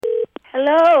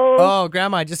Hello. Oh,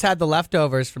 Grandma, I just had the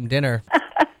leftovers from dinner.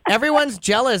 Everyone's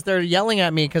jealous. They're yelling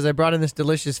at me because I brought in this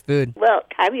delicious food. Well,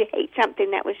 time you hate something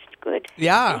that was good.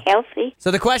 Yeah. And healthy. So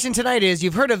the question tonight is,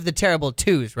 you've heard of the terrible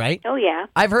twos, right? Oh, yeah.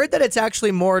 I've heard that it's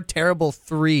actually more terrible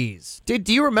threes. Do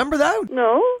you remember that?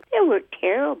 No, they were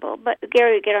terrible. But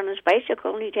Gary would get on his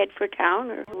bicycle and he'd head for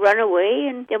town or run away,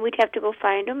 and then we'd have to go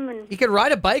find him. And He could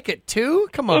ride a bike at 2?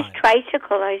 Come on. his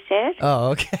tricycle, I said. Oh,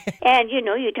 okay. And, you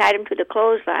tied him to the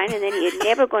clothesline, and then you're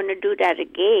never going to do that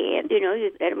again.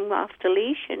 You let him off the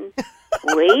leash, and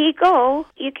away you go.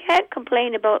 You can't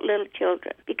complain about little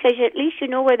children, because at least you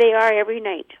know where they are every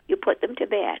night. You put them to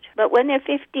bed. But when they're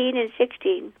 15 and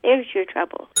 16, there's your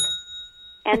trouble.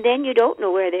 And then you don't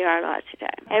know where they are lots of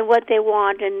time, and what they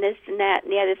want, and this and that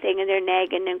and the other thing, and they're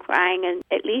nagging and crying, and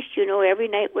at least you know every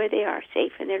night where they are,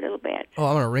 safe in their little bed. Oh,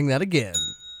 I'm going to ring that again.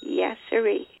 Yes,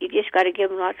 sirree. You just got to give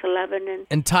them lots of loving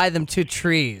And tie them to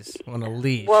trees on a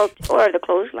leash. or the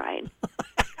clothesline.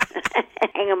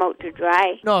 Hang them out to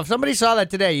dry. No, if somebody saw that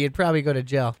today, you'd probably go to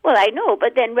jail. Well, I know,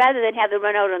 but then rather than have them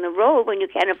run out on the road when you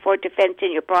can't afford to fence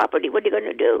in your property, what are you going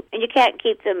to do? And you can't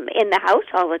keep them in the house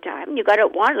all the time. You got to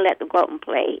want to let them go out and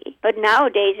play. But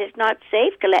nowadays, it's not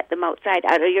safe to let them outside,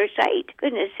 out of your sight.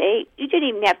 Goodness sake, you didn't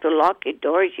even have to lock your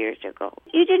doors years ago.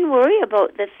 You didn't worry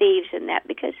about the thieves and that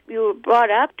because you were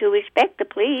brought up to respect the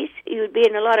police. You would be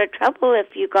in a lot of trouble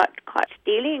if you got caught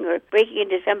stealing or breaking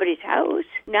into somebody's house.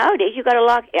 Nowadays, you got to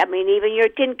lock. I mean, even your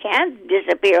tin cans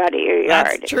disappear out of your yard.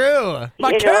 That's true.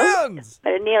 My cans!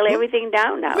 Got to nail everything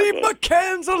down nowadays. Leave my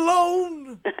cans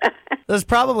alone! There's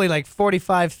probably like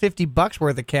 $45-50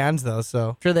 worth of cans, though, so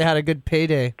I'm sure they had a good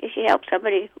payday. Guess you helped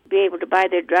somebody be able to buy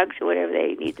their drugs or whatever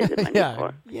they needed the money Yeah.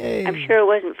 for. Yay. I'm sure it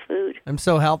wasn't food. I'm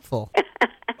so helpful.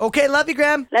 Okay, love you,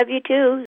 Graham. Love you, too.